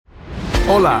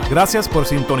Hola, gracias por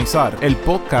sintonizar el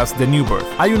podcast de New Birth.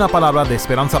 Hay una palabra de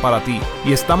esperanza para ti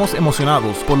y estamos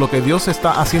emocionados por lo que Dios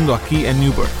está haciendo aquí en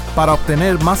New Birth. Para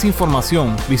obtener más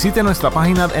información, visite nuestra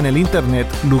página en el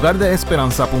internet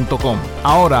lugardeesperanza.com.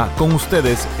 Ahora, con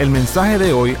ustedes, el mensaje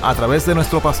de hoy a través de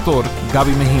nuestro pastor,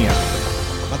 Gaby Mejía.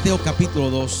 Mateo capítulo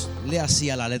 2, lee así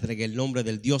a la letra en el nombre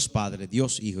del Dios Padre,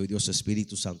 Dios Hijo y Dios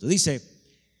Espíritu Santo. Dice: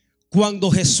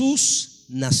 cuando Jesús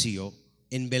nació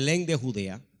en Belén de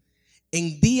Judea,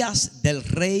 en días del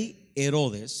rey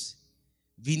Herodes,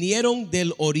 vinieron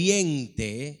del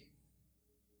oriente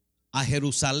a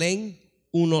Jerusalén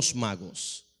unos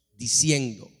magos,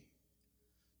 diciendo: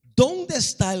 ¿dónde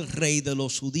está el rey de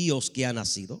los judíos que ha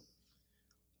nacido?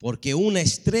 Porque una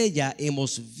estrella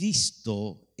hemos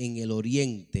visto en el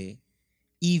oriente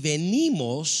y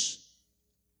venimos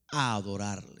a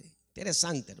adorarle.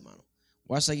 Interesante, hermano.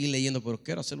 Voy a seguir leyendo, pero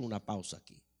quiero hacer una pausa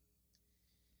aquí.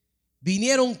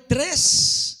 Vinieron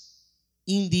tres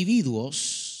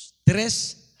individuos,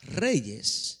 tres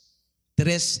reyes,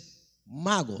 tres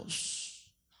magos,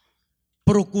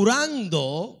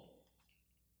 procurando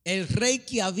el rey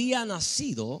que había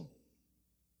nacido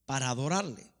para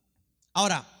adorarle.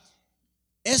 Ahora,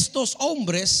 estos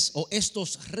hombres o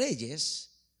estos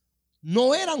reyes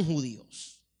no eran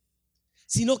judíos,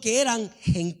 sino que eran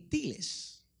gentiles.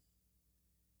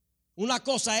 Una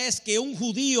cosa es que un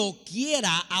judío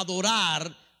quiera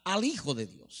adorar al Hijo de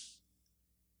Dios.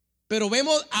 Pero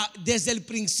vemos desde el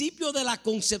principio de la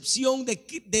concepción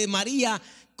de María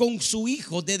con su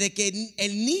hijo, desde que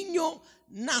el niño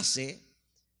nace,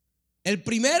 el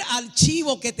primer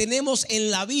archivo que tenemos en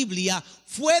la Biblia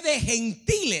fue de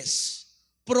gentiles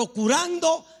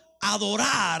procurando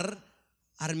adorar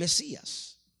al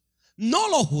Mesías. No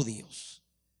los judíos.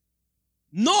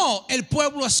 No el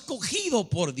pueblo escogido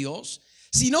por Dios,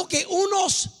 sino que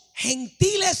unos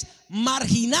gentiles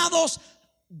marginados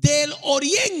del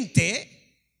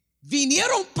oriente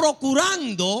vinieron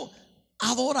procurando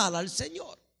adorar al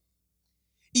Señor.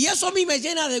 Y eso a mí me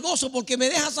llena de gozo, porque me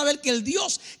deja saber que el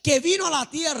Dios que vino a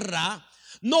la tierra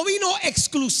no vino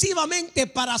exclusivamente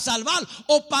para salvar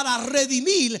o para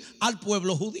redimir al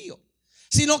pueblo judío,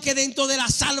 sino que dentro de la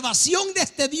salvación de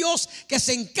este Dios que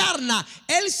se encarna,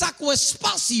 Él sacó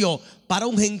espacio para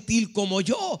un gentil como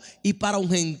yo y para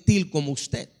un gentil como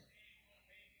usted.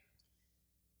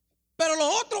 Pero lo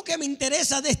otro que me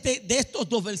interesa de estos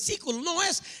dos versículos no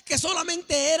es que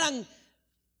solamente eran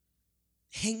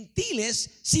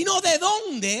gentiles, sino de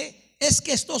dónde es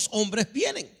que estos hombres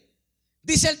vienen.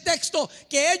 Dice el texto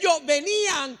que ellos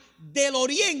venían del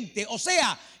oriente, o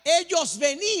sea, ellos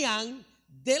venían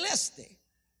del este.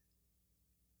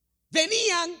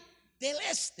 Venían del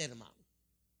este, hermano,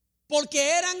 porque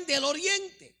eran del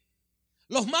oriente.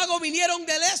 Los magos vinieron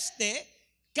del este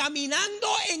caminando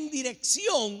en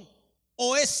dirección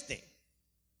oeste.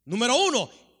 Número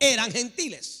uno, eran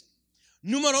gentiles.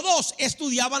 Número dos,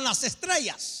 estudiaban las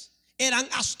estrellas. Eran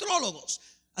astrólogos.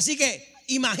 Así que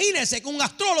imagínense que un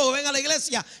astrólogo venga a la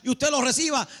iglesia y usted lo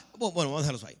reciba. Bueno, vamos a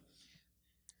dejarlos ahí.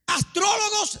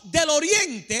 Astrólogos del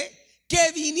oriente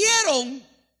que vinieron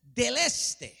del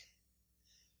este.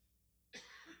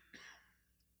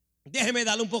 Déjeme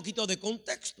darle un poquito de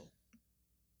contexto.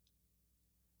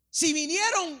 Si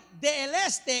vinieron del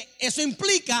este, eso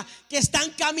implica que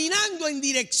están caminando en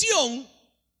dirección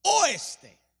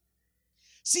oeste.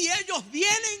 Si ellos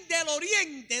vienen del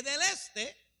oriente, del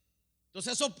este,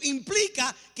 entonces eso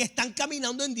implica que están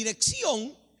caminando en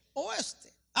dirección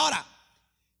oeste. Ahora,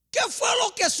 ¿qué fue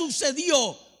lo que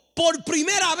sucedió por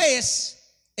primera vez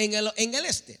en el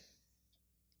este?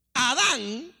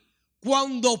 Adán,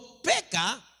 cuando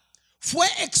peca, fue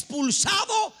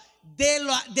expulsado del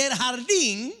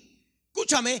jardín.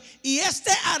 Escúchame, y este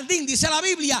jardín, dice la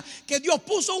Biblia, que Dios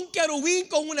puso un querubín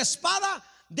con una espada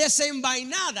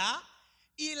desenvainada,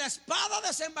 y la espada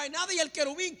desenvainada y el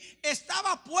querubín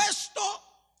estaba puesto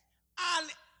al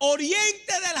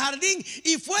oriente del jardín,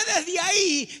 y fue desde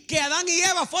ahí que Adán y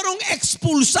Eva fueron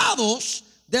expulsados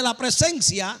de la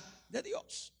presencia de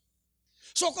Dios.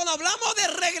 Cuando hablamos de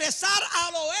regresar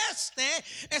al oeste,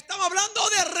 estamos hablando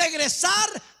de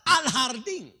regresar al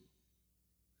jardín.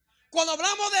 Cuando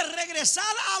hablamos de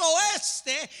regresar al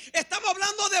oeste, estamos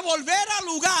hablando de volver al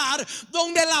lugar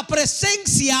donde la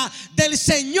presencia del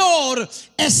Señor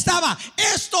estaba.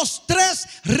 Estos tres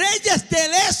reyes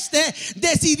del este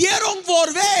decidieron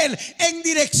volver en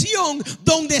dirección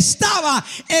donde estaba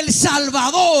el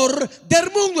Salvador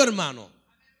del mundo, hermano.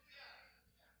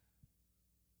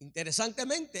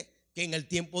 Interesantemente, que en el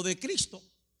tiempo de Cristo,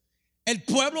 el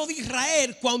pueblo de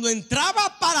Israel, cuando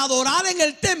entraba para adorar en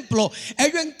el templo,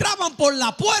 ellos entraban por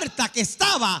la puerta que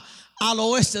estaba al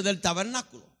oeste del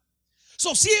tabernáculo.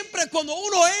 Siempre cuando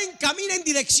uno camina en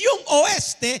dirección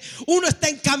oeste, uno está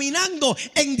encaminando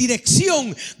en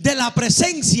dirección de la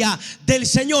presencia del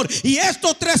Señor. Y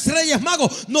estos tres reyes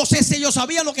magos, no sé si ellos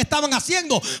sabían lo que estaban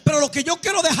haciendo, pero lo que yo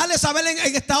quiero dejarles saber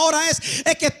en esta hora es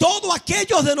que todos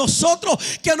aquellos de nosotros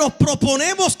que nos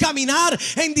proponemos caminar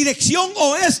en dirección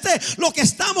oeste, lo que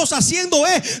estamos haciendo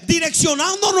es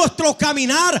direccionando nuestro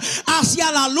caminar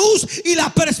hacia la luz y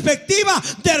la perspectiva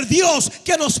del Dios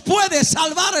que nos puede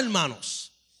salvar, hermanos.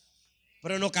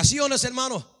 Pero en ocasiones,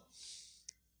 hermanos,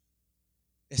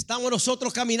 estamos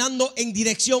nosotros caminando en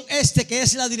dirección este, que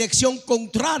es la dirección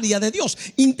contraria de Dios.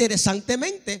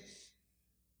 Interesantemente,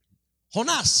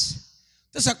 Jonás,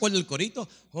 ¿usted se acuerda del corito?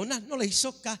 Jonás no le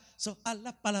hizo caso a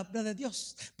la palabra de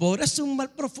Dios, por eso un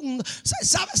mal profundo.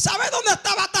 ¿Sabe dónde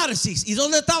estaba Tarsis y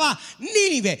dónde estaba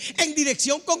Nínive? En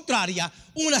dirección contraria.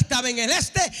 Una estaba en el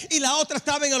este y la otra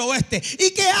estaba en el oeste.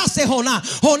 ¿Y qué hace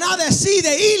Jonás? Jonás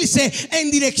decide irse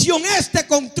en dirección este,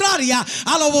 contraria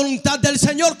a la voluntad del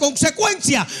Señor.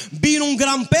 Consecuencia, vino un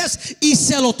gran pez y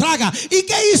se lo traga. ¿Y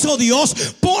qué hizo Dios?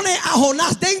 Pone a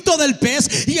Jonás dentro del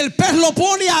pez y el pez lo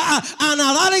pone a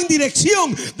nadar en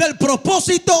dirección del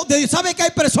propósito de Dios. ¿Sabe que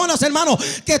hay personas, hermanos,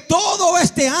 que todo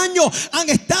este año han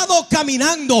estado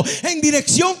caminando en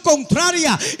dirección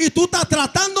contraria y tú estás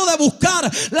tratando de buscar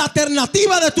la alternativa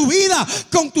de tu vida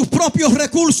con tus propios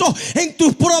recursos, en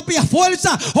tus propias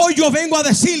fuerzas? Hoy yo vengo a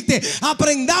decirte,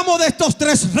 aprendamos de estos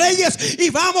tres reyes y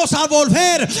vamos a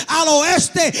volver al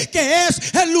oeste, que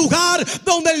es el lugar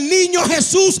donde el niño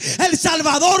Jesús, el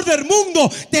Salvador del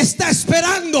mundo, te está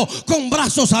esperando con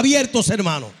brazos abiertos,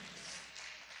 hermano.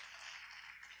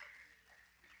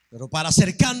 Pero para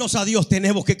acercarnos a Dios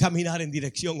tenemos que caminar en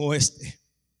dirección oeste.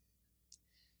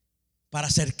 Para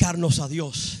acercarnos a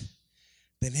Dios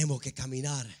tenemos que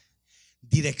caminar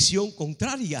dirección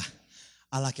contraria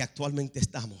a la que actualmente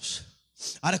estamos.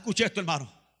 Ahora escuche esto,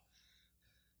 hermano.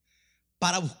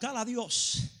 Para buscar a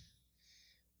Dios,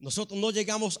 nosotros no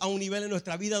llegamos a un nivel en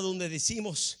nuestra vida donde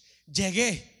decimos,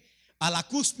 llegué a la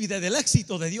cúspide del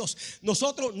éxito de Dios.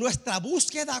 Nosotros, nuestra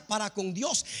búsqueda para con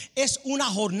Dios es una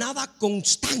jornada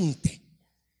constante.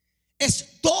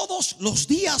 Es todos los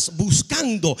días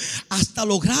buscando hasta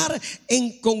lograr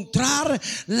encontrar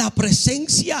la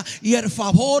presencia y el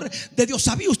favor de Dios.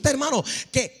 ¿Sabía usted, hermano,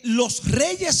 que los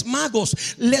reyes magos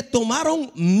le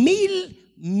tomaron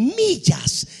 1000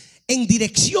 millas en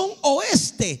dirección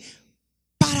oeste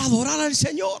para adorar al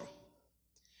Señor?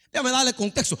 Déjame darle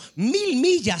contexto. 1000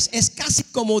 millas es casi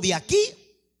como de aquí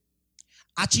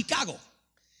a Chicago.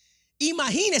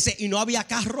 Imagínense, y no había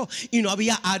carro, y no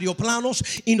había aeroplanos,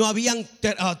 y no habían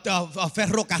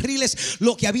ferrocarriles.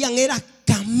 Lo que habían era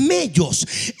camellos.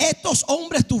 Estos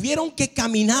hombres tuvieron que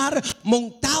caminar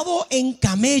montado en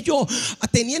camello,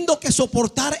 teniendo que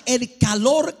soportar el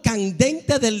calor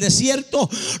candente del desierto,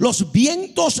 los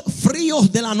vientos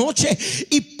fríos de la noche,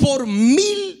 y por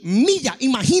 1000 millas,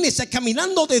 imagínense,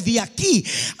 caminando desde aquí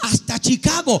hasta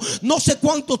Chicago. No sé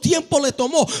cuánto tiempo le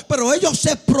tomó, pero ellos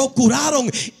se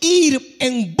procuraron ir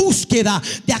en búsqueda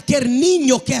de aquel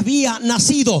niño que había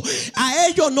nacido. A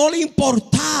ellos no le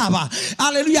importaba,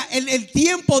 aleluya, el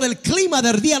tiempo del clima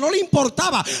del día, no le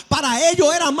importaba. Para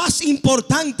ellos era más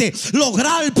importante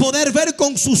lograr poder ver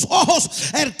con sus ojos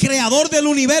el creador del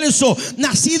universo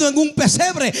nacido en un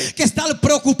pesebre, que estar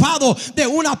preocupado de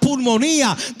una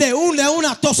pulmonía, de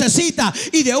una tosecita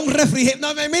y de un refrigerio.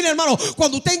 No, mire, hermano,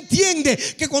 cuando usted entiende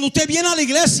que cuando usted viene a la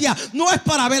iglesia no es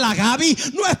para ver a Gaby,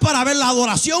 no es para ver la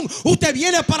adoración, usted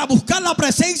viene para buscar la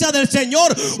presencia del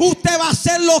Señor. Usted va a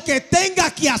hacer lo que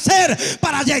tenga que hacer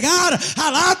para llegar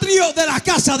al atrio de la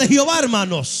casa de Jehová,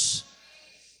 hermanos.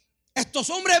 Estos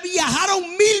hombres viajaron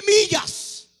 1000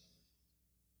 millas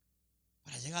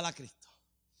para llegar a Cristo.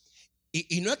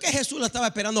 Y no es que Jesús le estaba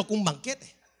esperando con un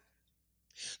banquete.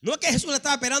 No es que Jesús le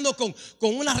estaba esperando con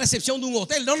una recepción de un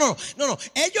hotel. No. Ellos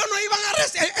no iban a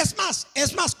recibir.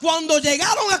 Es más, cuando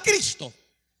llegaron a Cristo,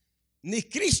 ni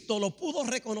Cristo lo pudo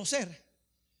reconocer,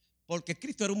 porque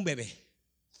Cristo era un bebé.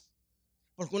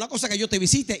 Porque una cosa que yo te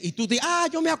visite y tú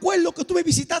digas, yo me acuerdo que tú me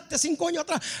visitaste 5 años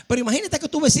atrás. Pero imagínate que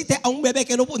tú visites a un bebé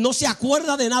que no se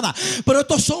acuerda de nada. Pero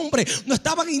estos hombres no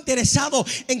estaban interesados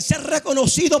en ser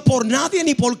reconocidos por nadie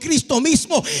ni por Cristo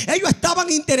mismo. Ellos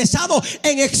estaban interesados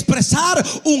en expresar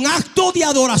un acto de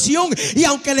adoración. Y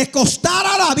aunque les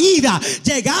costara la vida,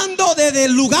 llegando desde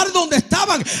el lugar donde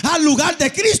estaban al lugar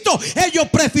de Cristo, ellos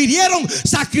prefirieron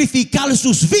sacrificar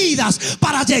sus vidas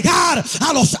para llegar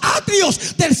a los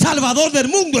atrios del Salvador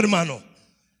del mundo, hermano.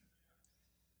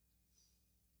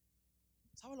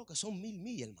 ¿Sabe lo que son 1000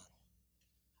 millas, hermano?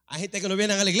 Hay gente que no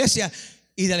viene a la iglesia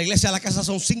y de la iglesia a la casa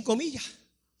son 5 millas.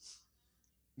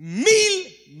 1000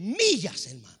 millas,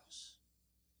 hermanos.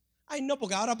 Ay, no,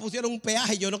 porque ahora pusieron un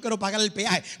peaje, yo no quiero pagar el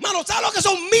peaje. Hermano, ¿sabes lo que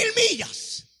son 1000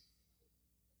 millas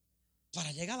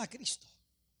para llegar a Cristo?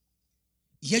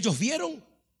 Y ellos vieron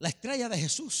la estrella de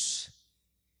Jesús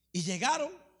y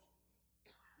llegaron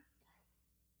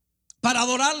para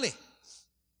adorarle.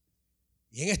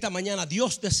 Y en esta mañana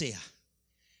Dios desea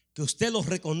que usted los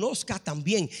reconozca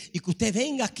también y que usted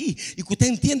venga aquí y que usted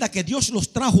entienda que Dios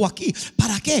los trajo aquí.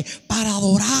 ¿Para qué? Para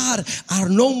adorar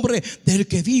al nombre del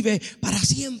que vive para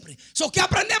siempre. ¿Qué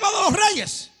aprendemos de los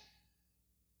reyes?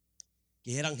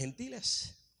 Que eran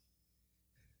gentiles,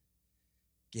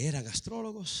 que eran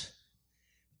astrólogos,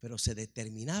 pero se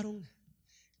determinaron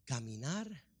caminar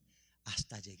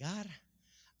hasta llegar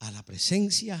a la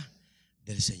presencia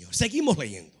del Señor. Seguimos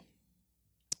leyendo.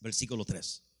 Versículo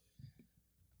 3.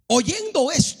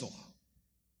 Oyendo esto,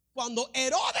 cuando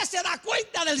Herodes se da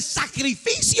cuenta del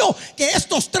sacrificio que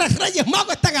estos 3 reyes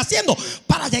magos están haciendo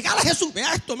para llegar a Jesús.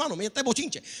 Vea esto, hermano, mira este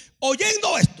bochinche.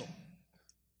 Oyendo esto,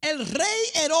 el rey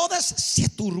Herodes se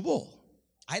turbó.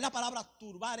 Ahí la palabra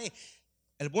turbar es,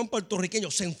 el buen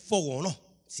puertorriqueño se enfogonó,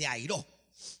 se airó.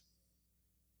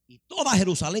 Y toda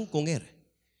Jerusalén con él.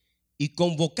 Y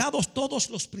convocados todos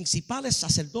los principales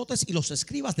sacerdotes y los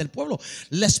escribas del pueblo,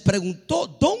 les preguntó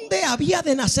dónde había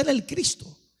de nacer el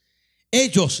Cristo.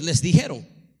 Ellos les dijeron: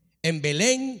 en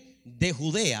Belén de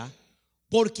Judea,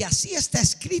 porque así está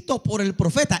escrito por el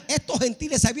profeta. Estos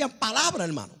gentiles sabían palabra,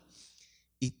 hermano.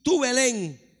 Y tú,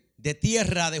 Belén, de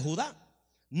tierra de Judá,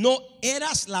 no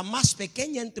eras la más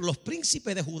pequeña entre los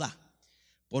príncipes de Judá,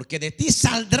 porque de ti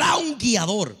saldrá un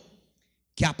guiador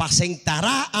que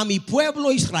apacentará a mi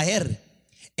pueblo Israel.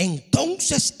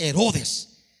 Entonces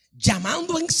Herodes,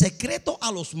 llamando en secreto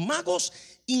a los magos,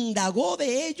 indagó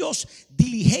de ellos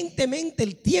diligentemente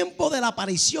el tiempo de la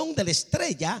aparición de la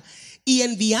estrella, y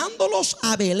enviándolos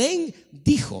a Belén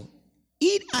dijo: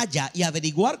 id allá y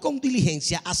averiguar con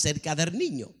diligencia acerca del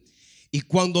niño, y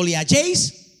cuando le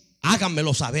halléis,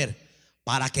 háganmelo saber,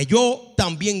 para que yo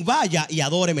también vaya y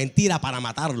adore mentira para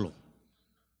matarlo.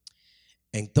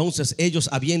 Entonces ellos,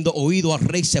 habiendo oído al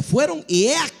rey, se fueron, y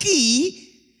he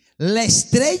aquí la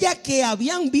estrella que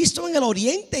habían visto en el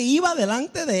oriente iba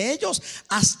delante de ellos,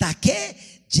 hasta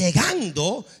que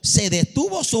llegando se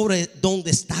detuvo sobre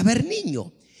donde estaba el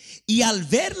niño. Y al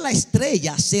ver la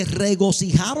estrella se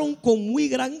regocijaron con muy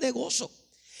grande gozo.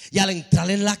 Y al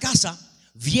entrar en la casa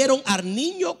vieron al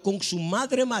niño con su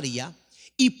madre María,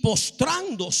 y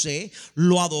postrándose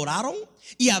lo adoraron.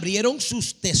 Y abrieron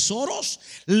sus tesoros,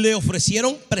 le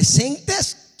ofrecieron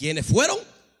presentes, quienes fueron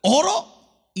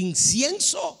oro,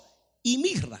 incienso y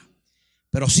mirra.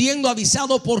 Pero siendo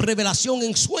avisado por revelación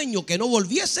en sueño que no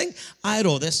volviesen a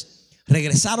Herodes,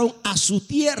 regresaron a su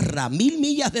tierra 1000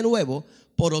 millas de nuevo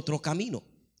por otro camino.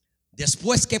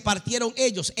 Después que partieron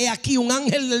ellos, he aquí un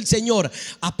ángel del Señor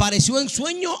apareció en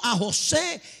sueño a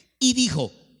José y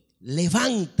dijo: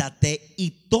 levántate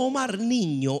y toma al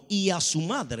niño y a su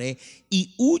madre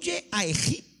y huye a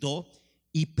Egipto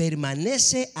y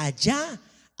permanece allá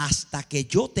hasta que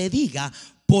yo te diga,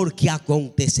 porque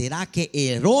acontecerá que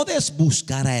Herodes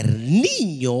buscará el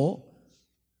niño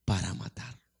para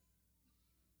matar.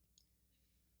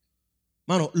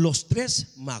 Hermano, los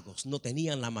 3 magos no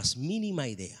tenían la más mínima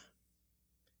idea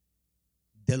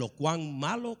de lo cuán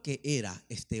malo que era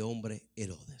este hombre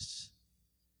Herodes.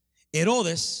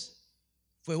 Herodes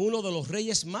fue uno de los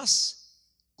reyes más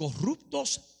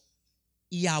corruptos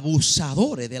y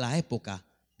abusadores de la época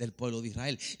del pueblo de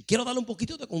Israel. Y quiero darle un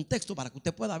poquito de contexto para que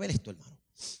usted pueda ver esto, hermano.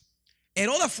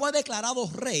 Herodes fue declarado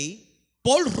rey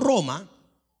por Roma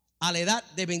a la edad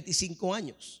de 25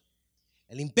 años.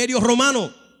 El imperio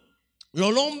romano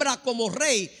lo nombra como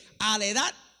rey a la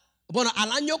edad,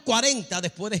 al año 40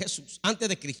 después de Jesús, antes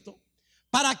de Cristo.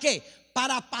 ¿Para qué?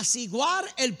 Para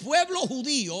apaciguar el pueblo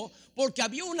judío, porque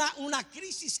había una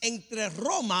crisis entre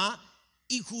Roma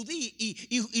y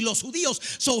los judíos.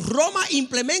 Roma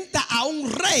implementa a un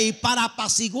rey para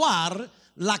apaciguar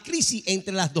la crisis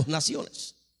entre las dos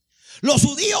naciones. Los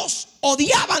judíos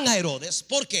odiaban a Herodes.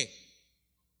 ¿Por qué?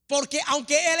 Porque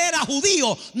aunque él era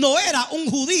judío, no era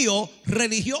un judío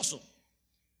religioso.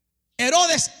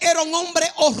 Herodes era un hombre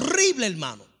horrible,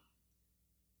 hermano.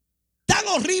 Tan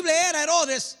horrible era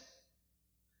Herodes.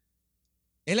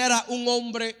 Él era un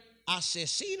hombre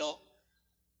asesino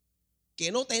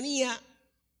que no tenía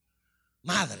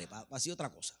madre, para decir otra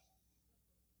cosa.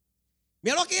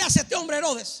 Mira lo que hace este hombre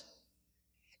Herodes.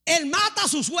 Él mata a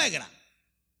su suegra.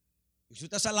 Y si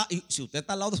usted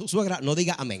está al lado de su suegra, no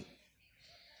diga amén.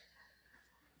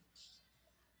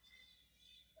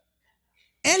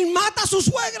 Él mata a su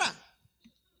suegra.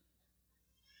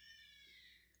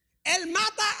 Él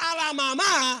mata a la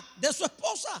mamá de su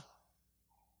esposa.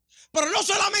 Pero no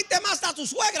solamente mata a su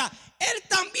suegra, él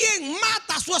también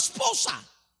mata a su esposa.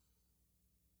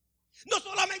 No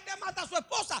solamente mata a su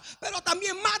esposa, pero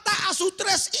también mata a sus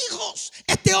 3 hijos.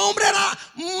 Este hombre era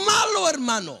malo,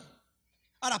 hermano.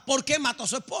 Ahora, ¿por qué mató a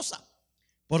su esposa?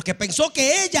 Porque pensó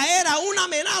que ella era una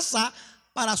amenaza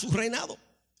para su reinado.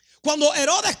 Cuando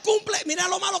Herodes cumple, mira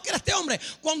lo malo que era este hombre.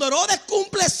 Cuando Herodes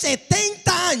cumple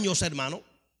 70 años, hermano.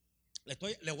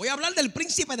 Le voy a hablar del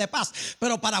príncipe de paz,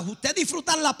 pero para usted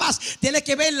disfrutar la paz tiene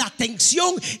que ver la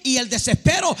tensión y el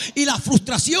desespero y la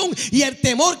frustración y el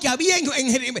temor que había en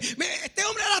este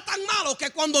hombre era tan malo que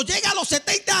cuando llega a los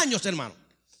 70 años, hermano,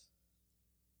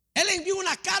 él envió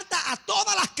una carta a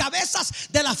todas las cabezas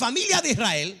de la familia de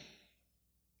Israel.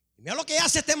 Mira lo que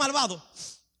hace este malvado.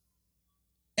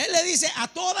 Él le dice a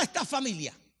toda esta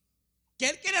familia que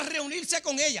él quiere reunirse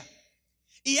con ella,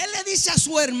 y él le dice a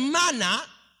su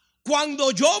hermana: cuando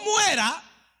yo muera,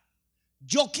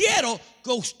 yo quiero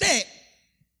que usted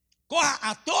coja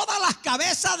a todas las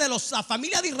cabezas de la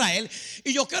familia de Israel,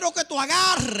 y yo quiero que tú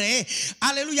agarre,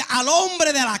 aleluya, al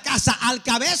hombre de la casa, al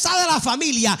cabeza de la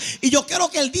familia, y yo quiero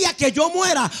que el día que yo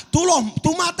muera,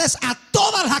 tú mates a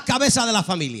todas las cabezas de la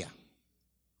familia.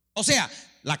 O sea,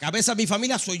 la cabeza de mi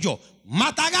familia soy yo.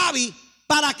 Mata a Gaby.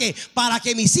 ¿Para qué? Para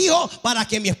que mis hijos, para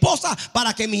que mi esposa,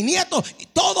 para que mis nietos,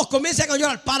 todos comiencen a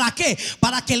llorar. ¿Para qué?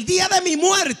 Para que el día de mi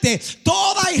muerte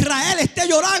toda Israel esté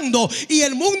llorando y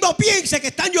el mundo piense que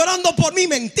están llorando por mi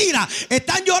mentira.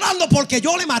 Están llorando porque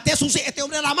yo le maté a sus hijos. Este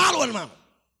hombre era malo, hermano.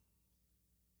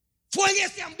 Fue en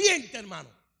ese ambiente, hermano,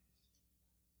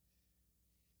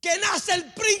 que nace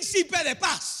el príncipe de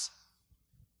paz.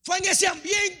 Fue en ese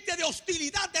ambiente de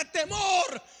hostilidad, de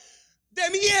temor, de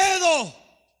miedo,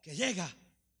 que llega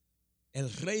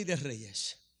el Rey de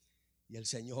Reyes y el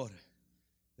Señor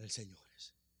de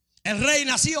Señores. El rey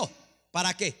nació,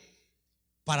 ¿para qué?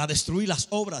 Para destruir las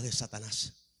obras de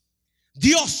Satanás.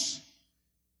 Dios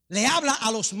le habla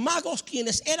a los magos,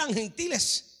 quienes eran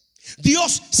gentiles.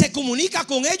 Dios se comunica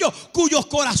con ellos, cuyos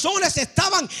corazones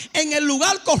estaban en el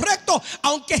lugar correcto,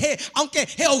 aunque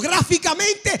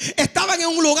geográficamente estaban en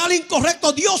un lugar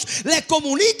incorrecto. Dios le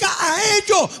comunica a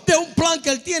ellos de un plan que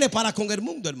Él tiene para con el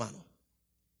mundo, hermano.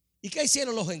 ¿Y qué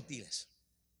hicieron los gentiles?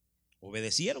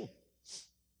 Obedecieron.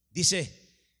 Dice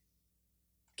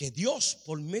que Dios,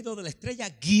 por medio de la estrella,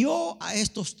 guió a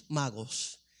estos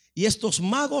magos. Y estos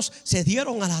magos se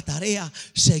dieron a la tarea: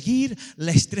 seguir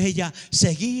la estrella,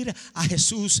 seguir a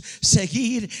Jesús,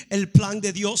 seguir el plan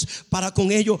de Dios para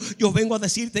con ellos. Yo vengo a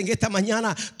decirte en esta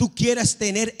mañana: tú quieres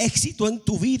tener éxito en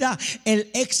tu vida.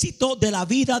 El éxito de la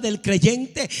vida del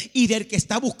creyente y del que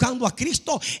está buscando a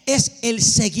Cristo es el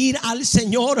seguir al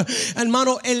Señor.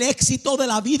 Hermano, el éxito de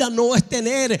la vida no es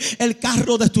tener el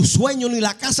carro de tu sueño, ni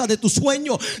la casa de tu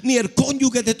sueño, ni el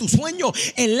cónyuge de tu sueño.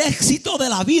 El éxito de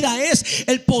la vida es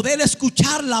el poder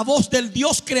escuchar la voz del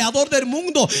Dios creador del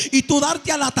mundo y tú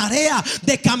darte a la tarea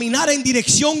de caminar en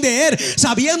dirección de Él,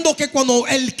 sabiendo que cuando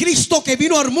el Cristo que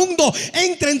vino al mundo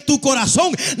entre en tu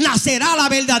corazón, nacerá la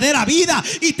verdadera vida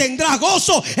y tendrás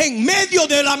gozo en medio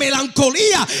de la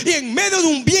melancolía y en medio de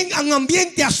un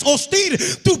ambiente hostil.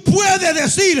 Tú puedes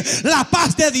decir: la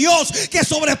paz de Dios, que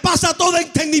sobrepasa todo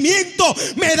entendimiento,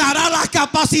 me dará la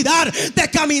capacidad de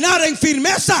caminar en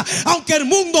firmeza, aunque el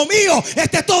mundo mío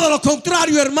esté todo lo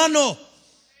contrario, hermano.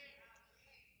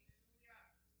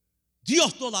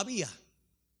 Dios todavía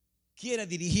quiere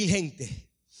dirigir gente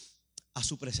a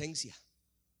su presencia.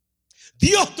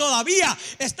 Dios todavía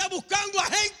está buscando a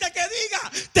gente que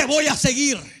diga: te voy a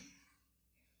seguir.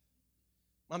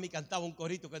 Mami cantaba un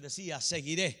corito que decía: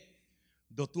 seguiré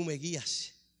donde tú me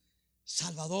guías.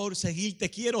 Salvador, seguirte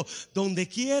quiero, donde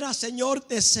quiera, Señor,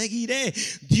 te seguiré.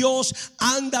 Dios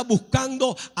anda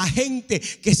buscando a gente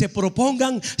que se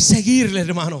propongan seguirle,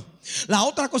 hermano. La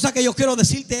otra cosa que yo quiero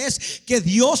decirte es que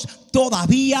Dios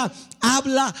todavía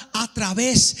habla a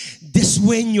través de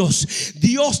sueños.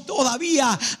 Dios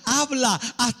todavía habla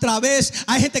a través.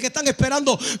 Hay gente que están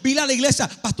esperando ir a la iglesia.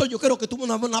 Pastor, yo quiero que tú me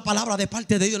des una palabra de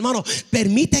parte de Dios, hermano.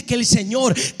 Permite que el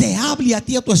Señor te hable a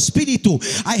ti, a tu espíritu.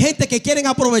 Hay gente que quieren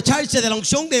aprovecharse de la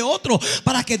unción de otro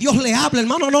para que Dios le hable,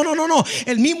 hermano. No.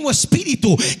 El mismo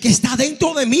espíritu que está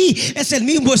dentro de mí es el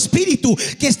mismo espíritu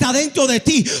que está dentro de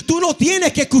ti. Tú no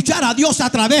tienes que escuchar a Dios a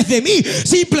través de mí.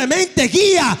 Simplemente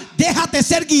déjate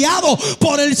ser guiado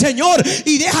por el Señor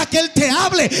y deja que Él te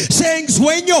hable, sea en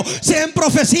sueño, sea en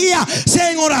profecía,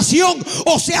 sea en oración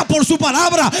o sea por su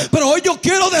palabra. Pero hoy yo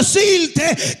quiero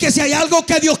decirte que si hay algo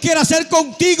que Dios quiere hacer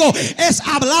contigo, es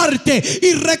hablarte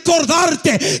y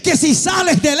recordarte que si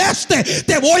sales del este,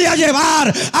 te voy a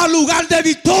llevar al lugar de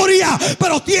victoria.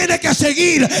 Pero tienes que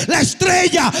seguir la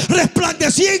estrella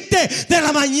resplandeciente de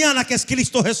la mañana, que es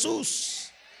Cristo Jesús.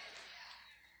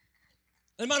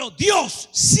 Hermano, Dios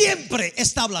siempre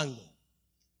está hablando.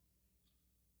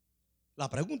 La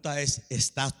pregunta es,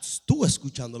 ¿estás tú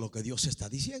escuchando lo que Dios está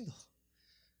diciendo?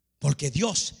 Porque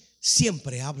Dios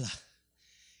siempre habla.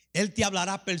 Él te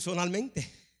hablará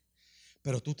personalmente,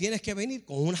 pero tú tienes que venir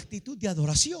con una actitud de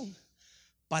adoración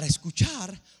para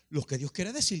escuchar lo que Dios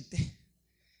quiere decirte.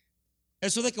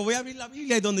 Eso de que voy a abrir la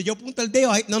Biblia y donde yo apunto el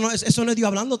dedo, no, eso no es Dios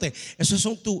hablándote. Eso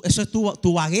es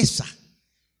tu vagueza.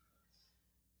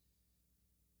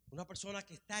 Una persona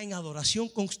que está en adoración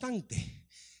constante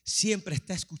siempre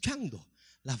está escuchando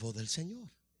la voz del Señor.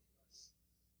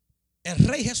 El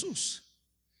Rey Jesús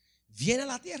viene a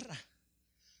la tierra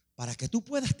para que tú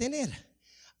puedas tener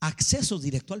acceso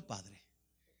directo al Padre.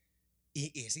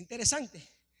 Y es interesante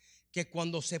que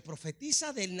cuando se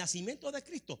profetiza del nacimiento de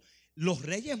Cristo, los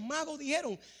reyes magos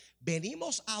dijeron: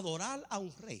 venimos a adorar a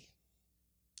un rey.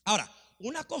 Ahora,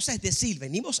 una cosa es decir,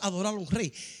 venimos a adorar a un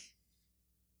rey,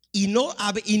 y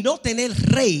no tener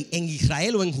rey en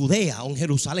Israel o en Judea o en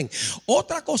Jerusalén.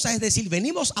 Otra cosa es decir,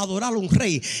 venimos a adorar a un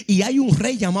rey y hay un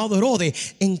rey llamado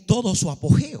Herodes en todo su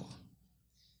apogeo.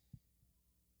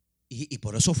 Y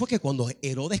por eso fue que cuando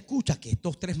Herodes escucha que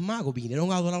estos tres magos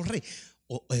vinieron a adorar al rey,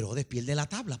 Herodes pierde la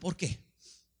tabla. ¿Por qué?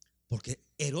 Porque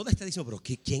Herodes está diciendo: pero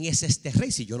 ¿quién es este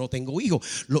rey si yo no tengo hijos?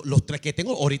 Los tres que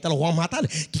tengo ahorita los vamos a matar.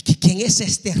 ¿Quién es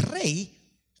este rey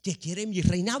que quiere mi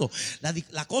reinado?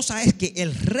 La cosa es que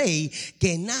el rey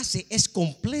que nace es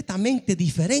completamente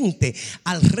diferente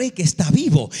al rey que está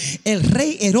vivo. El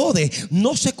rey Herodes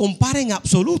no se compara en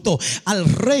absoluto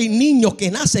al rey niño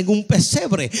que nace en un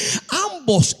pesebre.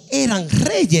 Ambos eran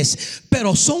reyes,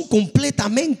 pero son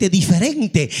completamente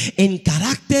diferentes en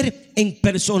carácter, en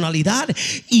personalidad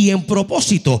y en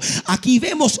propósito. Aquí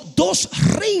vemos dos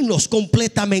reinos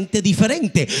completamente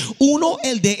diferentes. Uno,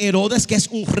 el de Herodes, que es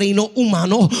un reino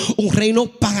humano, un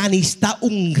reino paganista,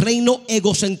 un reino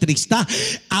egocentrista.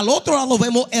 Al otro lado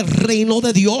vemos el reino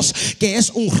de Dios, que es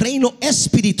un reino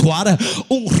espiritual,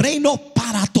 un reino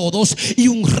para todos y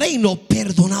un reino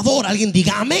perdonador. Alguien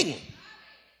diga amén.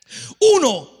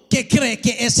 Uno que cree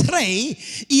que es rey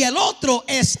y el otro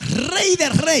es rey de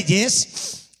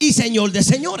reyes y señor de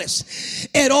señores.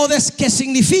 Herodes, que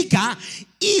significa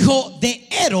hijo de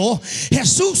Ero.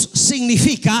 Jesús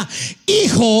significa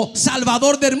hijo,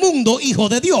 salvador del mundo, hijo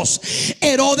de Dios.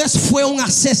 Herodes fue un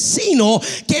asesino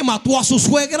que mató a su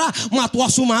suegra, mató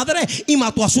a su madre y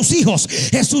mató a sus hijos.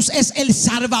 Jesús es el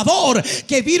salvador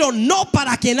que vino no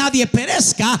para que nadie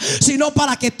perezca, sino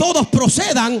para que todos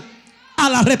procedan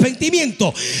al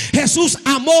arrepentimiento. Jesús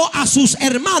amó a sus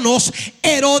hermanos.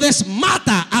 Herodes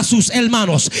mata a sus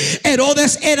hermanos.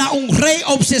 Herodes era un rey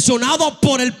obsesionado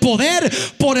por el poder,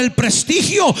 por el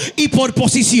prestigio y por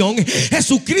posición.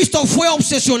 Jesucristo fue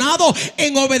obsesionado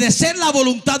en obedecer la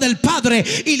voluntad del Padre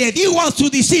y le dijo a sus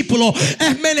discípulos: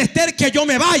 es menester que yo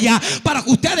me vaya para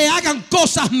que ustedes hagan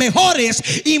cosas mejores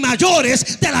y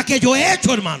mayores de las que yo he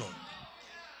hecho, hermano.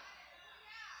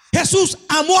 Jesús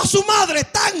amó a su madre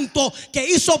tanto que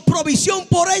hizo provisión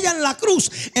por ella en la cruz.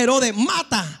 Herodes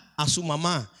mata a su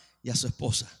mamá y a su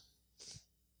esposa.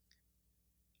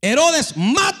 Herodes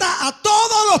mata a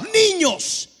todos los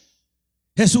niños.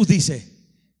 Jesús dice: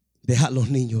 dejad los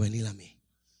niños venir a mí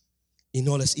y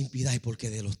no les impidáis, porque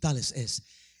de los tales es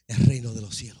el reino de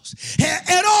los cielos.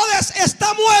 Herodes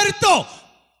está muerto.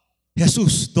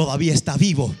 Jesús todavía está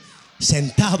vivo,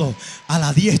 sentado a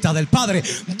la diestra del Padre.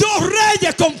 Dos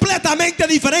reyes completamente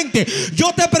diferentes.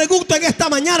 Yo te pregunto en esta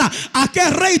mañana: ¿a qué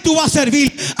rey tú vas a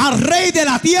servir? ¿Al rey de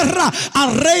la tierra,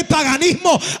 al rey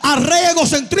paganismo, al rey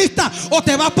egocentrista, o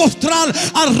te vas a postrar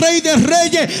al rey de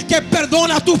reyes, que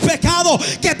perdona tus pecados,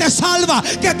 que te salva,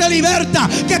 que te liberta,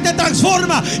 que te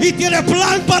transforma y tiene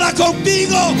plan para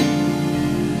contigo?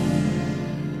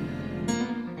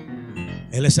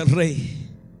 Él es el rey.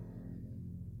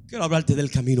 Quiero hablarte del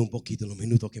camino un poquito en los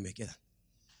minutos que me quedan.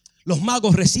 Los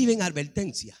magos reciben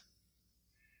advertencia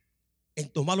en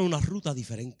tomar una ruta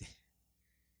diferente.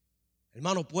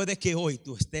 Hermano, puede que hoy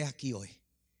tú estés aquí hoy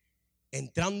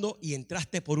entrando y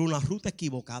entraste por una ruta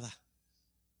equivocada.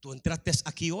 Tú entraste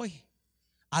aquí hoy,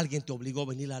 alguien te obligó a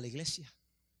venir a la iglesia.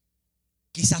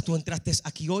 Quizás tú entraste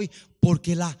aquí hoy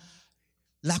porque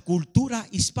la cultura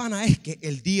hispana es que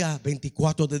el día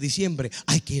 24 de diciembre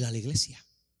hay que ir a la iglesia.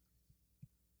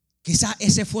 Quizás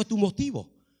ese fue tu motivo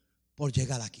por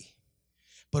llegar aquí.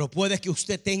 Pero puede que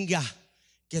usted tenga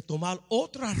que tomar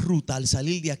otra ruta al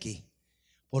salir de aquí,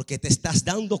 porque te estás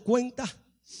dando cuenta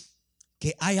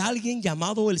que hay alguien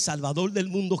llamado el Salvador del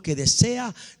mundo que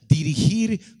desea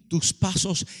dirigir tus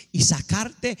pasos y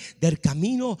sacarte del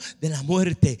camino de la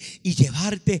muerte y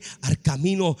llevarte al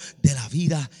camino de la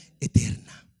vida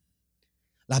eterna.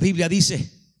 La Biblia dice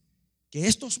que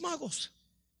estos magos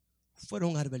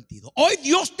fueron advertidos. Hoy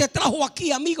Dios te trajo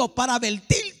aquí, amigo, para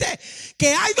advertirte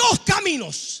que hay dos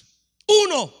caminos.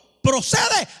 Uno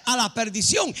procede a la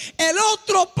perdición, el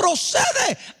otro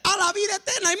procede a la vida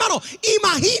eterna. Hermano,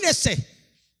 imagínese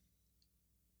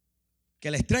que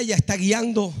la estrella está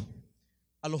guiando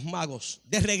a los magos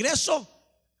de regreso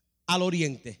al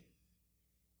oriente.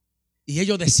 Y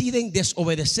ellos deciden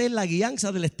desobedecer la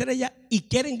guianza de la estrella y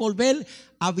quieren volver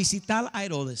a visitar a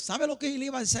Herodes. ¿Sabe lo que le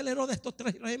iba a hacer Herodes a estos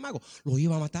tres reyes magos? Los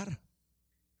iba a matar,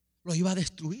 los iba a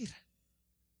destruir.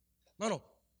 Hermano,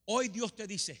 hoy Dios te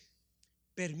dice: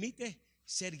 permite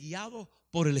ser guiado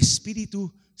por el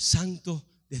Espíritu Santo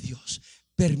de Dios.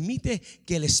 Permite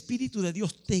que el Espíritu de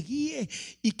Dios te guíe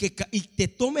y te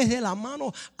tomes de la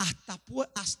mano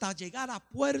hasta llegar a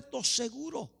puerto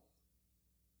seguro.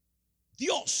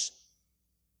 Dios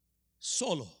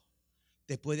solo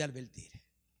te puede advertir.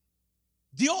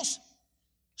 Dios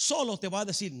solo te va a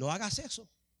decir: no hagas eso.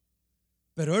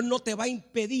 Pero Él no te va a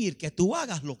impedir que tú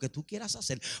hagas lo que tú quieras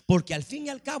hacer, porque al fin y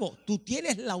al cabo tú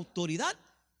tienes la autoridad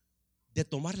de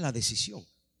tomar la decisión.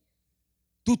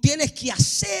 Tú tienes que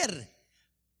hacer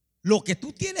lo que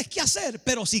tú tienes que hacer,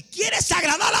 pero si quieres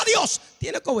agradar a Dios,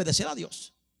 tienes que obedecer a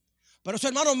Dios. Pero eso,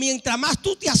 hermano, mientras más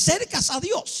tú te acercas a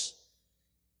Dios,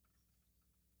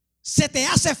 se te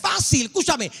hace fácil,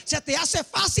 escúchame, se te hace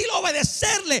fácil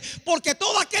obedecerle, porque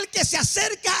todo aquel que se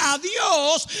acerca a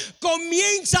Dios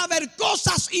comienza a ver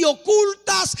cosas y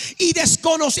ocultas y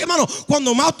desconocidas. Hermano,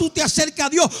 cuando más tú te acercas a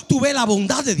Dios, tú ves la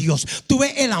bondad de Dios, tú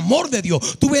ves el amor de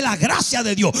Dios, tú ves la gracia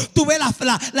de Dios, tú ves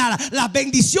las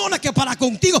bendiciones que para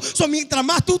contigo son. Mientras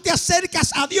más tú te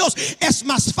acercas a Dios, es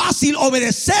más fácil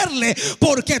obedecerle,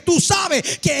 porque tú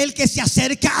sabes que el que se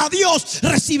acerca a Dios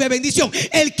recibe bendición.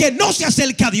 El que no se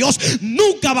acerca a Dios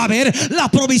nunca va a ver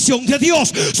la provisión de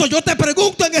Dios. Yo te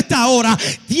pregunto en esta hora: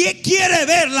 ¿quién quiere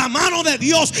ver la mano de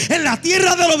Dios en la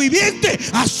tierra de los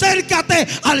vivientes? Acércate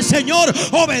al Señor,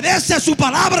 obedece su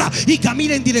palabra y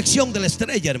camina en dirección de la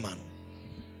estrella, hermano.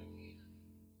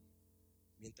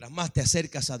 Mientras más te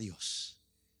acercas a Dios,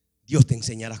 Dios te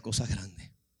enseñará cosas grandes.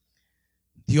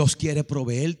 Dios quiere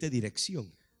proveerte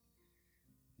dirección.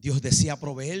 Dios desea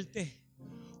proveerte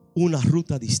una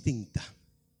ruta distinta.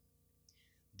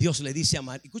 Dios le dice a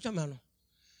María: escúchame, hermano,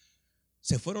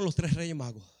 se fueron los tres reyes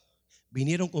magos,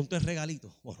 vinieron con tres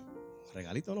regalitos. Bueno,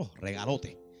 regalito no,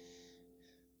 regalote.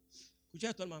 Escucha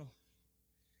esto, hermano.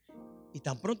 Y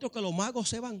tan pronto que los magos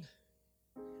se van,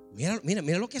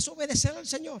 mira lo que es obedecer al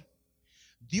Señor.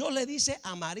 Dios le dice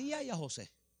a María y a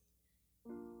José: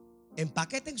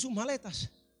 empaqueten sus maletas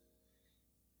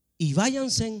y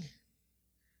váyanse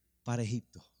para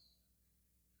Egipto.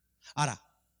 Ahora,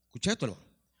 escucha esto,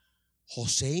 hermano.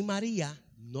 José y María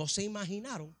no se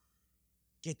imaginaron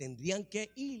que tendrían que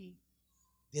ir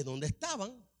de donde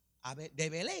estaban, de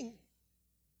Belén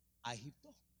a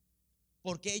Egipto,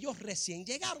 porque ellos recién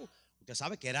llegaron. Usted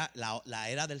sabe que era la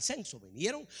era del censo.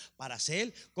 Vinieron para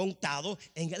ser contados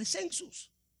en el census.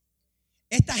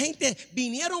 Esta gente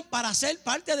vinieron para ser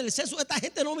parte del censo. Esta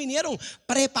gente no vinieron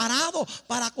preparados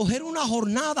para coger una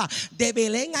jornada de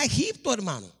Belén a Egipto,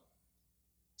 hermano.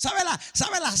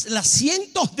 ¿Sabe las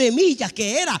cientos de millas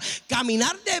que era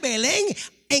caminar de Belén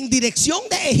en dirección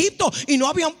de Egipto? Y no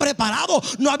habían preparado,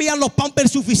 no habían los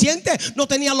pampers suficientes, no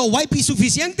tenían los wipes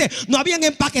suficientes, no habían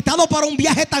empaquetado para un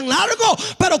viaje tan largo.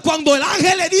 Pero cuando el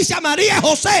ángel le dice a María y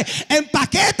José: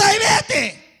 empaqueta y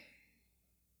vete,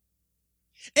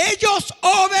 ellos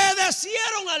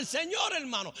obedecieron al Señor,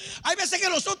 hermano. Hay veces que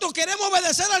nosotros queremos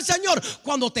obedecer al Señor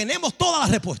cuando tenemos todas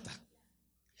las respuestas,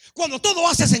 cuando todo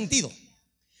hace sentido.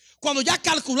 Cuando ya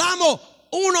calculamos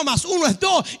 1 más 1 es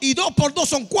 2 y 2 por 2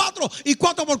 son 4 y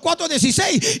 4 por 4 es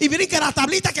 16 y brinque la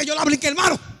tablita que yo la brinqué,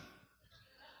 hermano.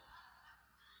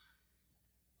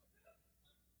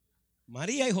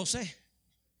 María y José,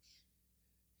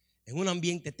 en un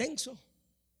ambiente tenso,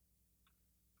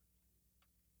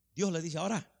 Dios le dice: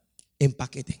 ahora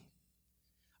empaqueten.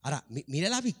 Ahora, mire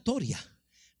la victoria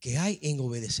que hay en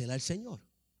obedecer al Señor.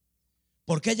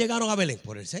 ¿Por qué llegaron a Belén?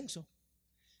 Por el censo.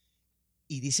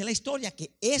 Y dice la historia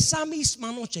que esa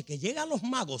misma noche que llegan los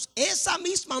magos, esa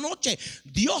misma noche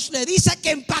Dios le dice que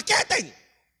empaqueten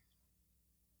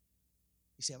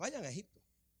y se vayan a Egipto.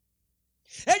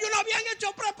 Ellos no habían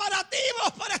hecho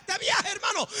preparativos para este viaje,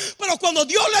 hermano, pero cuando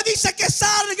Dios le dice que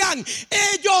salgan,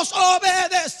 ellos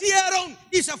obedecieron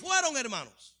y se fueron,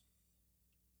 hermanos.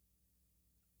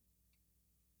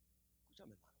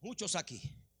 Escúchame, hermano. Muchos aquí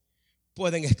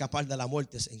pueden escapar de la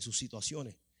muerte en sus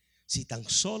situaciones si tan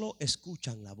solo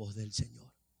escuchan la voz del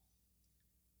Señor.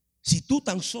 Si tú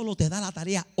tan solo te da la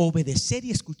tarea obedecer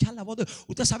y escuchar la voz de Dios,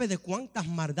 usted sabe de cuántas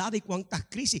maldades y cuántas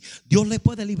crisis Dios le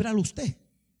puede librar a usted.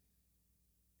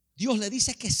 Dios le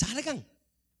dice que salgan,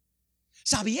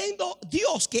 sabiendo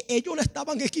Dios que ellos no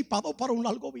estaban equipados para un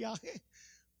largo viaje.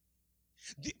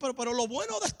 Pero lo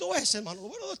bueno de esto es, hermano, lo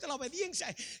bueno de esto, la obediencia,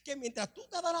 es que mientras tú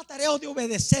te das la tarea de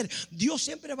obedecer, Dios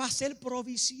siempre va a hacer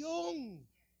provisión.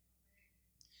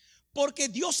 Porque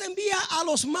Dios envía a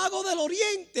los magos del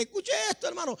oriente, escuche esto,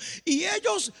 hermano, y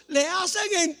ellos le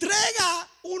hacen entrega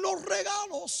unos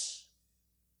regalos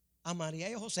a María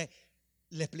y a José.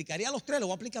 Le explicaría a los tres, le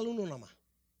voy a explicar uno nada más.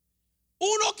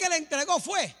 Uno que le entregó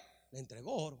le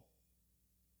entregó oro.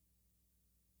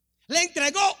 Le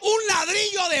entregó un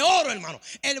ladrillo de oro, hermano.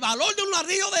 El valor de un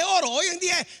ladrillo de oro hoy en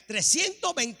día es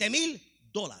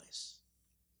 $320,000.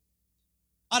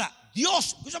 Ahora,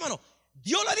 Dios, escucha, hermano,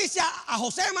 Dios le dice a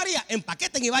José y María: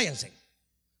 empaqueten y váyanse.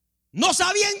 No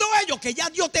sabiendo ellos que ya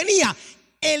Dios tenía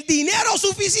el dinero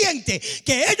suficiente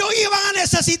que ellos iban a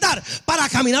necesitar para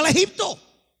caminar a Egipto.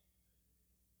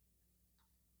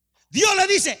 Dios le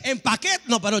dice: empaqueten.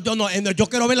 No, pero yo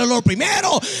quiero ver el oro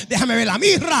primero. Déjame ver la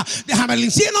mirra, déjame el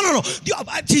incienso. No. Dios,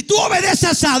 si tú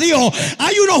obedeces a Dios,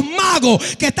 hay unos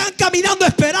magos que están caminando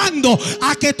esperando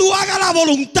a que tú hagas la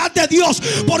voluntad de Dios.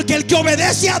 Porque el que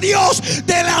obedece a Dios,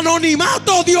 del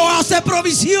anonimato Dios hace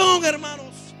provisión,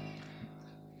 hermanos.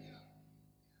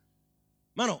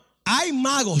 Hermano, hay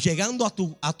magos llegando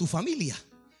a tu familia,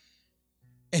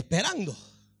 esperando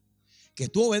que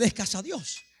tú obedezcas a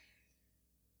Dios.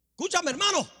 Escúchame,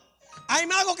 hermano, hay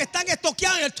magos que están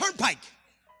estoqueados en el turnpike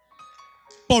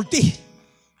por ti,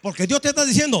 porque Dios te está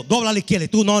diciendo: dobla a la izquierda, y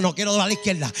tú: no quiero doblar a la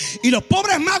izquierda. Y los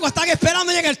pobres magos están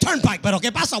esperando en el turnpike. Pero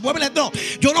 ¿qué pasa? Muévele. No,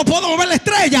 yo no puedo mover la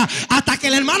estrella hasta que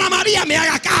la hermana María me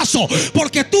haga caso,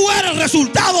 porque tú eres el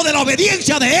resultado de la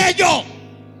obediencia de ellos.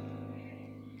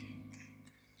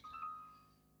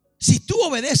 Si tú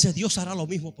obedeces, Dios hará lo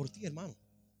mismo por ti, hermano.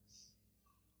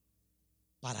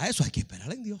 Para eso hay que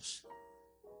esperar en Dios.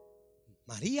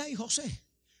 María y José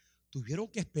tuvieron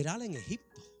que esperar en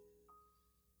Egipto.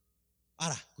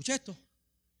 Ahora, escucha esto.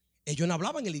 Ellos no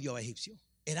hablaban el idioma egipcio,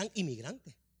 eran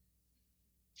inmigrantes.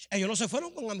 Ellos no se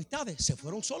fueron con amistades, se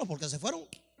fueron solos, porque se fueron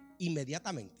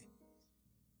inmediatamente.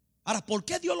 Ahora, ¿por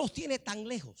qué Dios los tiene tan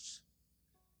lejos?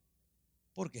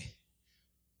 ¿Por qué?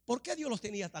 ¿Por qué Dios los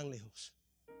tenía tan lejos?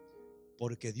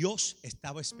 Porque Dios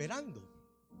estaba esperando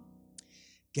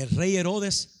que el rey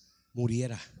Herodes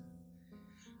muriera.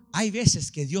 Hay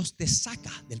veces que Dios te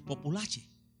saca del populache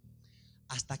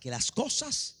hasta que las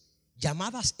cosas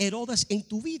llamadas Herodes en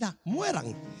tu vida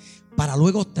mueran, para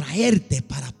luego traerte,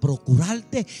 para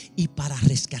procurarte y para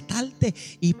rescatarte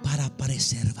y para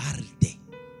preservarte.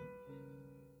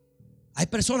 Hay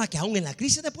personas que aún en la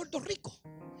crisis de Puerto Rico,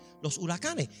 los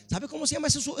huracanes, ¿sabe cómo se llama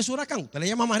ese huracán? Usted le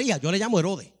llama María, yo le llamo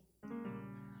Herodes.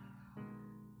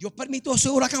 Dios permitió ese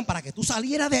huracán para que tú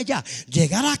salieras de allá,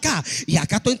 llegaras acá, y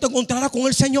acá tú te encontrarás con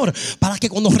el Señor, para que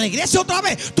cuando regrese otra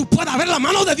vez tú puedas ver la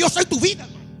mano de Dios en tu vida.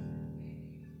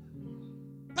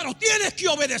 Pero tienes que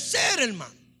obedecer,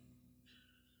 hermano,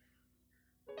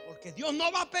 porque Dios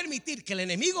no va a permitir que el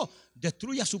enemigo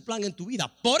destruya su plan en tu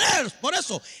vida. Por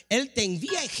eso Él te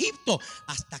envía a Egipto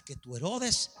hasta que tu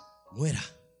Herodes muera.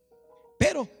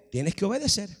 Pero tienes que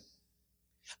obedecer.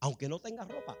 Aunque no tengas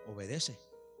ropa, obedece.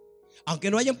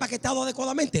 Aunque no haya empaquetado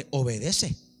adecuadamente,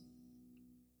 obedece.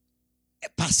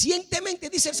 Pacientemente,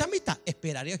 dice el salmista,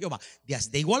 esperaré a Jehová.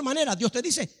 De igual manera, Dios te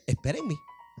dice: espera en mí,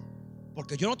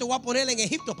 porque yo no te voy a poner en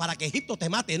Egipto para que Egipto te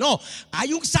mate. No,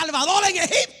 hay un Salvador en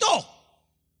Egipto.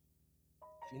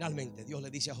 Finalmente Dios le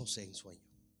dice a José en sueño: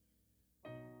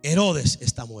 Herodes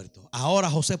está muerto. Ahora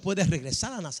José puede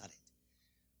regresar a Nazaret,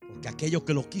 porque aquello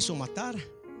que lo quiso matar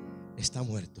está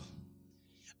muerto.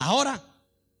 Ahora,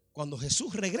 cuando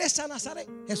Jesús regresa a Nazaret,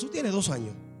 Jesús tiene 2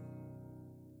 años.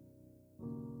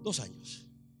 2 años.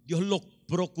 Dios lo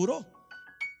procuró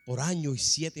por año y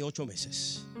 7, 8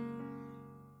 meses.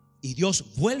 Y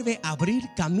Dios vuelve a abrir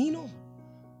camino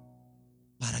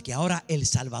para que ahora el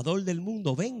Salvador del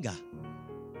mundo venga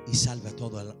y salve a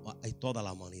toda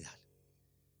la humanidad.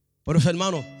 Por eso,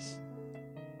 hermano,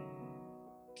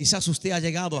 quizás usted ha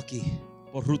llegado aquí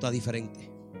por ruta diferente.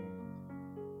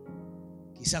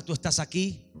 Quizás tú estás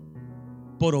aquí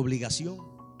por obligación,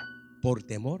 por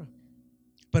temor,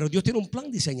 pero Dios tiene un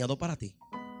plan diseñado para ti.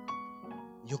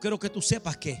 Yo quiero que tú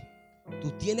sepas que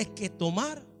tú tienes que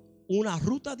tomar una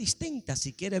ruta distinta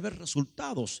si quieres ver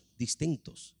resultados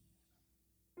distintos.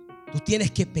 Tú tienes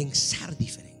que pensar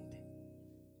diferente.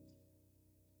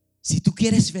 Si tú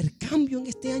quieres ver cambio en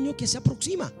este año que se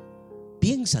aproxima,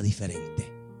 piensa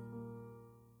diferente.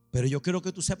 Pero yo quiero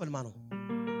que tú sepas, hermano,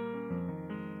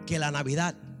 que la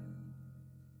Navidad,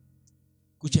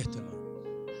 escuche esto,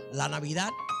 hermano, la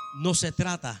Navidad no se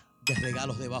trata de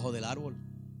regalos debajo del árbol.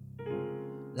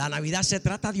 La Navidad se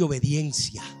trata de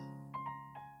obediencia.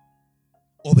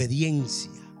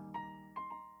 Obediencia.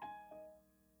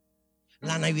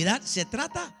 La Navidad se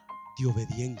trata de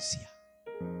obediencia.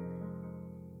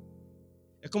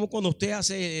 Es como cuando usted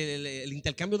hace el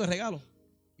intercambio de regalos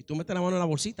y tú metes la mano en la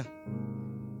bolsita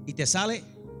y te sale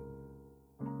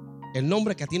el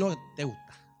nombre que a ti no te gusta.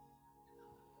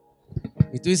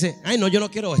 Y tú dices, ay no, yo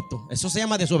no quiero esto. Eso se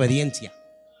llama desobediencia.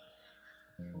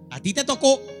 A ti te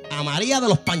tocó a María de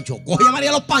los Panchos. Coge a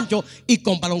María de los Panchos y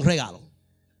cómprale un regalo.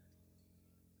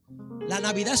 La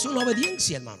Navidad es una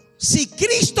obediencia, hermano. Si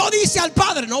Cristo dice al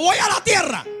Padre, no voy a la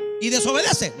tierra, y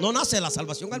desobedece, no nace la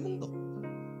salvación al mundo.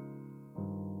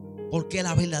 Porque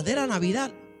la verdadera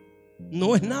Navidad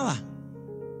no es nada.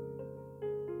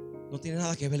 No tiene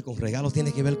nada que ver con regalos,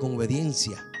 tiene que ver con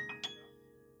obediencia.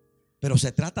 Pero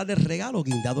se trata del regalo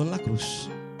guindado en la cruz.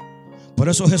 Por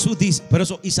eso Jesús dice, por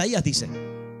eso Isaías dice,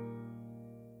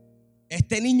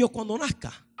 este niño cuando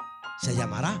nazca se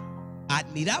llamará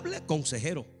admirable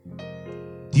consejero,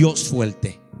 Dios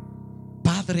fuerte,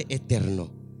 Padre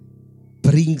eterno,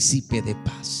 príncipe de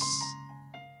paz.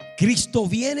 Cristo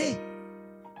viene,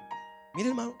 mire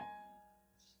hermano,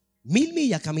 1000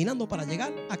 millas caminando para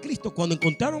llegar a Cristo. Cuando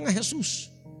encontraron a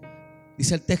Jesús,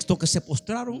 dice el texto que se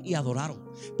postraron y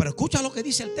adoraron. Pero escucha lo que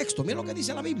dice el texto, mira lo que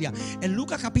dice la Biblia. En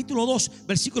Lucas capítulo 2,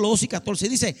 versículos 2 y 14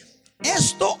 dice,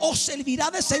 esto os servirá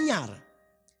de señal.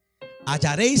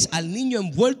 Hallaréis al niño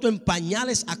envuelto en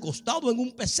pañales, acostado en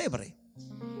un pesebre.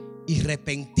 Y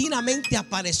repentinamente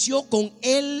apareció con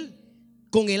él,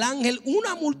 con el ángel,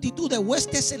 una multitud de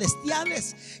huestes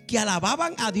celestiales que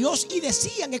alababan a Dios y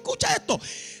decían, escucha esto,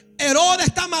 Herodes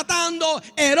está matando,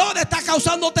 Herodes está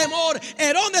causando temor,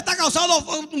 Herodes está causando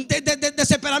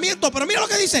desesperamiento. Pero mira lo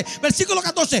que dice, versículo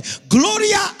 14,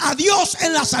 gloria a Dios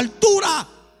en las alturas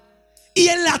y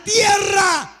en la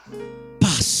tierra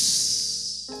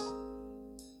paz.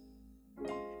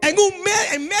 En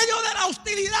medio de la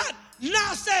hostilidad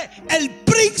nace el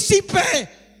príncipe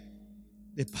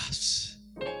de paz.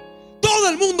 Todo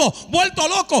el mundo vuelto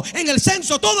loco en el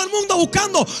censo, todo el mundo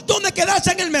buscando dónde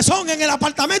quedarse, en el mesón, en el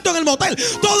apartamento, en el motel,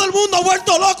 todo el mundo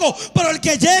vuelto loco. Pero el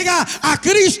que llega a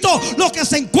Cristo, lo que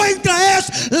se encuentra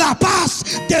es la paz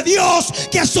de Dios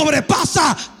que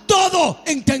sobrepasa todo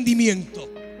entendimiento.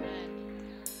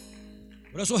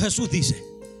 Por eso Jesús dice,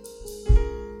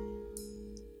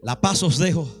 la paz os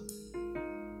dejo,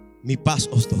 mi paz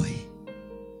os doy.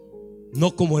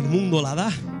 No como el mundo la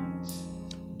da,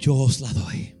 yo os la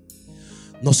doy.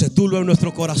 No se turbe en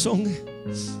nuestro corazón,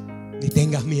 ni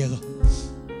tengas miedo.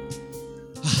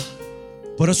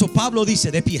 Por eso Pablo dice,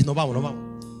 de pies, nos vamos.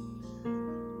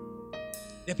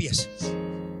 De pies.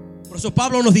 Por eso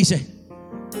Pablo nos dice,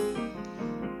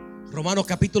 Romanos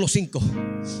capítulo 5,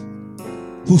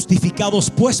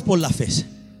 justificados pues por la fe,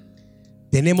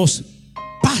 tenemos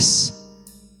paz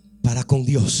para con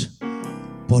Dios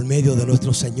por medio de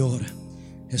nuestro Señor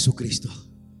Jesucristo.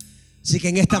 Así que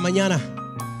en esta mañana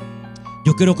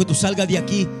yo quiero que tú salgas de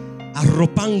aquí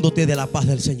arropándote de la paz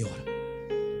del Señor.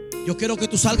 Yo quiero que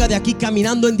tú salgas de aquí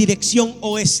caminando en dirección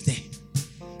oeste,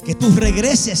 que tú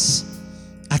regreses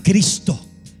a Cristo.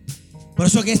 Por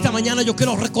eso en esta mañana yo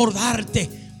quiero recordarte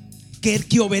que el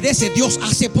que obedece, Dios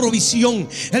hace provisión.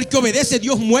 El que obedece,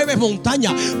 Dios mueve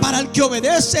montaña. Para el que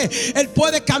obedece, Él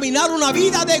puede caminar una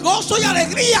vida de gozo y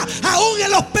alegría, aún en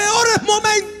los peores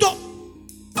momentos.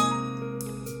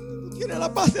 Tú tienes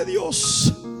la paz de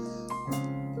Dios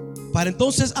para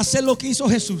entonces hacer lo que hizo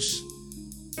Jesús.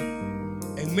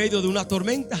 En medio de una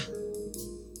tormenta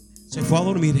se fue a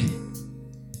dormir.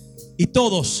 Y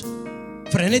todos,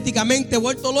 frenéticamente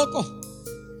vueltos locos,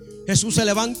 Jesús se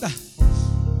levanta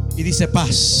y dice,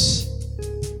 paz,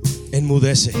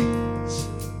 enmudece.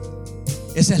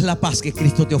 Esa es la paz que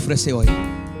Cristo te ofrece hoy.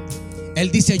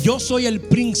 Él dice, yo soy el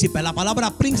príncipe. La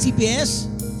palabra príncipe es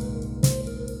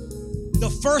the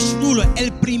first ruler,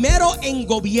 el primero en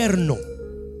gobierno.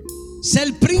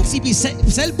 Ser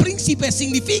príncipe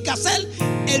significa ser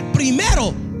el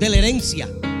primero de la herencia.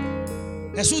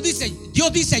 Jesús dice,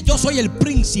 Dios dice, yo soy el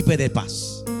príncipe de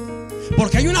paz.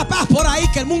 Porque hay una paz por ahí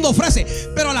que el mundo ofrece,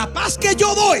 pero la paz que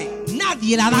yo doy,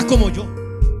 nadie la da como yo.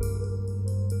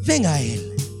 Ven a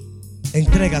Él,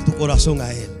 entrega tu corazón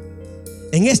a Él.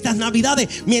 En estas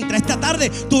navidades, mientras esta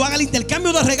tarde tú hagas el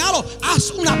intercambio de regalos,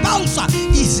 haz una pausa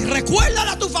y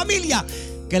recuérdale a tu familia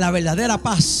que la verdadera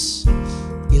paz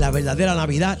y la verdadera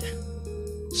Navidad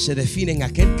se define en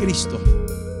aquel Cristo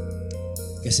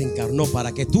que se encarnó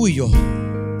para que tú y yo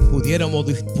pudiéramos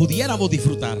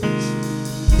disfrutar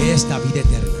de esta vida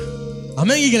eterna.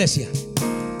 Amén, iglesia.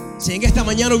 Si en esta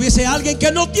mañana hubiese alguien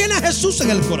que no tiene a Jesús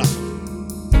en el corazón,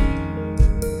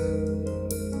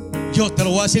 Yo te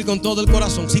lo voy a decir con todo el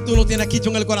corazón. Si tú no tienes a Cristo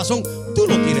en el corazón, tú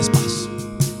no tienes paz.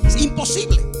 Es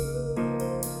imposible.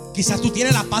 Quizás tú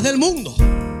tienes la paz del mundo,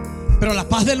 pero la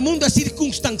paz del mundo es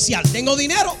circunstancial. Tengo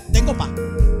dinero, tengo paz.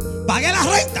 Pagué la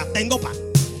renta, tengo paz.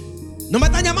 No me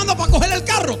están llamando para coger el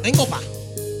carro, tengo paz.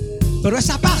 Pero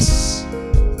esa paz,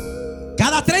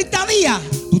 cada 30 días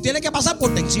tú tienes que pasar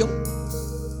por tensión.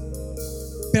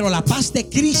 Pero la paz de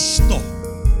Cristo,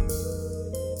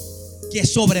 que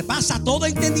sobrepasa todo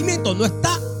entendimiento, no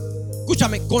está,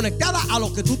 escúchame, conectada a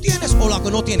lo que tú tienes o lo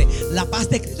que no tienes. La paz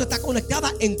de Cristo está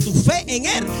conectada en tu fe en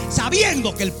Él,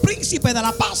 sabiendo que el príncipe de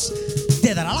la paz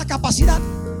te dará la capacidad.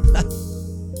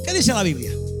 ¿Qué dice la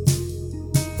Biblia?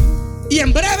 Y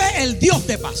en breve el Dios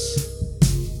de paz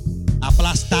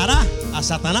aplastará a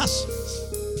Satanás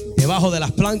debajo de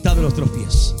las plantas de nuestros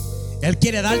pies. Él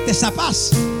quiere darte esa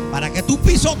paz para que tú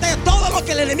pisotees todo lo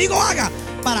que el enemigo haga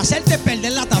para hacerte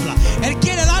perder la tabla. Él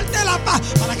quiere darte la paz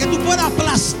para que tú puedas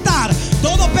aplastar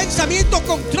todo pensamiento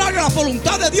contrario a la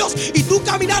voluntad de Dios y tú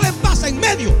caminar en paz en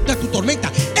medio de tu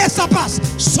tormenta. Esa paz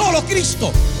solo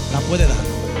Cristo la puede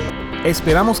dar.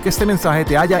 Esperamos que este mensaje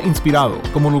te haya inspirado.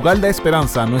 Como lugar de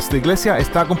esperanza, nuestra iglesia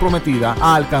está comprometida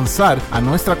a alcanzar a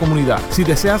nuestra comunidad. Si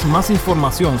deseas más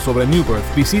información sobre New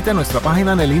Birth, visita nuestra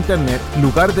página en el internet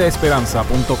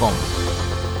lugardeesperanza.com.